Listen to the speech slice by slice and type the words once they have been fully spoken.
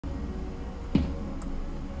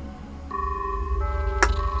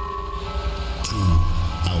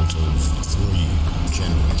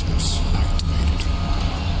Generators activated.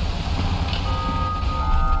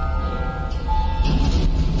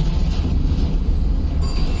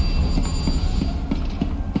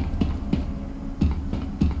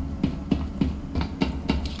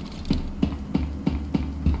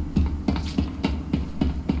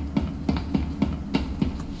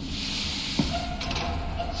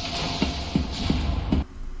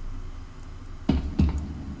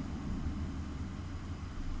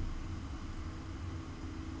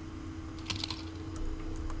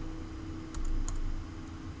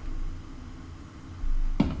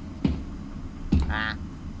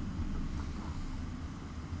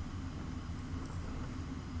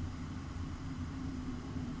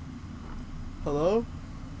 Hello?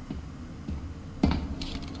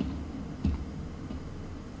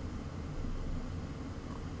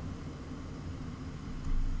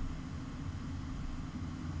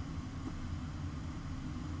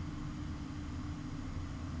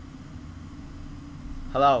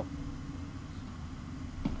 Hello?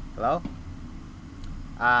 Hello?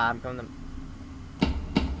 I'm coming to...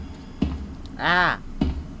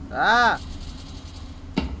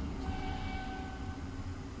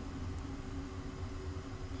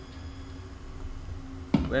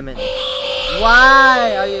 Women.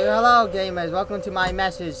 Why are you? Hello, gamers. Welcome to my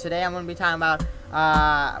message. Today I'm going to be talking about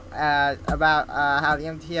how the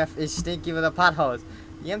MTF is stinky with the potholes.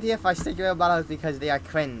 The MTF are stinky with the potholes because they are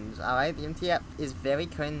cringe. All right, the MTF is very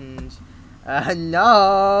cringe.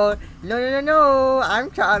 No.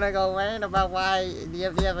 I'm trying to go rant about why the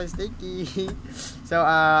MTF is stinky. So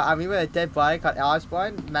I'm with a dead body called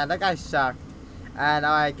Osborne. Man, that guy sucked. And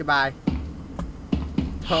alright, goodbye.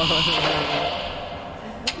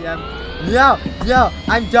 Yeah. Yo,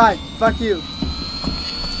 I'm done. Fuck you.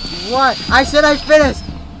 What? I said I finished.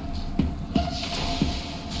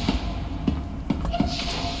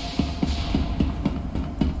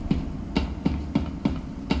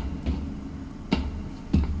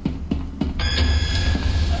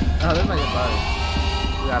 Oh, there's my dead body.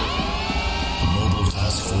 Mobile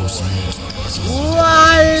Task Force unit.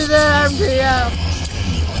 Why is there MTF?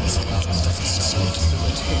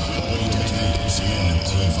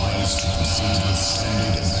 Advised to proceed with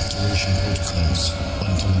standard evacuation protocols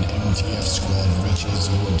until an MTF squad reaches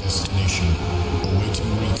your destination,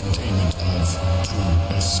 awaiting recontainment of 2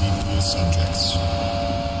 SCP subjects.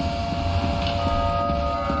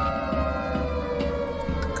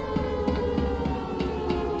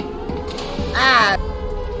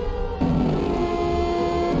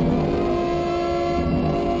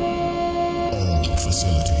 All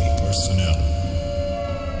facility personnel.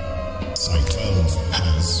 Site 12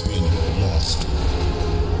 has been lost.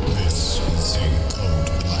 This is a code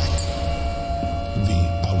black. The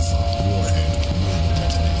Alpha warhead will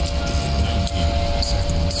detonate in 19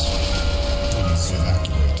 seconds. Please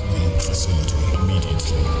evacuate the facility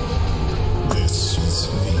immediately. This is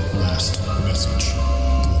the last message.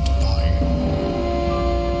 Goodbye.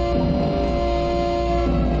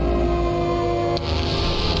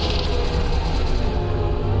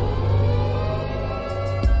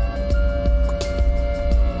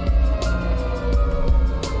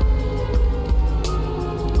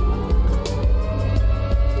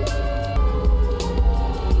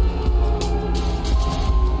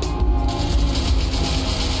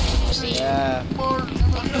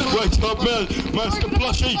 Wait up, man! Master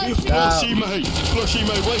Plushy! Plushy, mate! Plushy,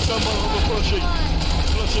 mate! Wait up, man! Plushy!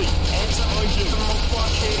 Plushy! Behind you!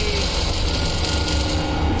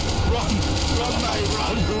 Run! Run, mate!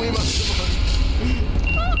 Run! We must survive!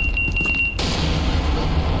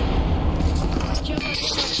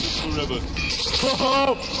 Forever!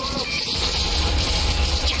 Oh!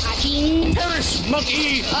 Harris! Monkey!